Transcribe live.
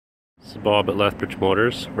This is Bob at Lethbridge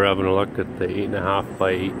Motors. We're having a look at the 8.5 by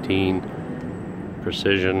 18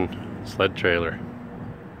 Precision Sled trailer.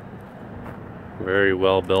 Very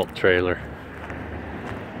well built trailer.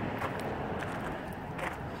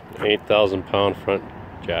 8,000 pound front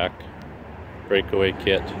jack, breakaway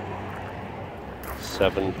kit,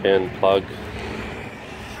 7-pin plug,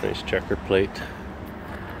 nice checker plate.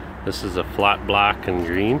 This is a flat black and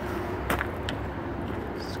green.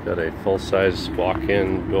 It's got a full-size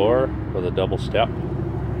walk-in door with a double step.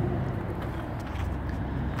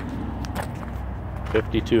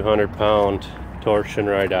 5,200 pound torsion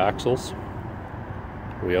ride axles.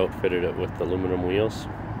 We outfitted it with aluminum wheels.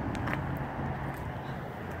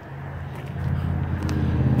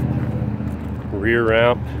 Rear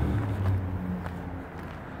ramp,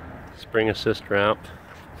 spring assist ramp,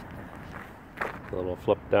 a little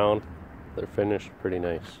flip down. They're finished pretty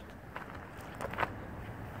nice.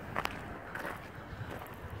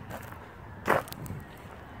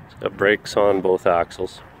 It's got brakes on both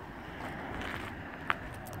axles.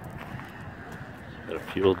 Got a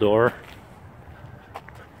fuel door.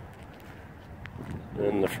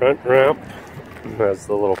 And the front ramp has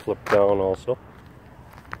the little flip down also.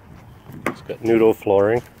 It's got Nudo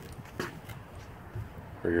flooring,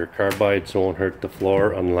 where your carbides won't hurt the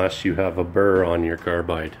floor unless you have a burr on your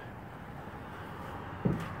carbide.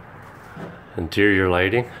 Interior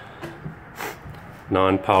lighting,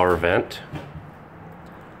 non-power vent,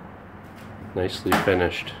 nicely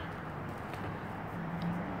finished.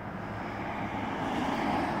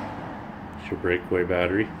 Your breakaway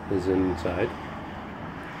battery is inside.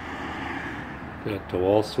 Got the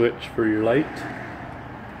wall switch for your light.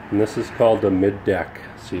 And this is called a mid-deck,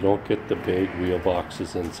 so you don't get the big wheel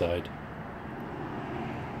boxes inside.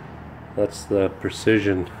 That's the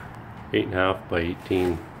Precision 8.5 by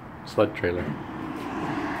 18 sled trailer.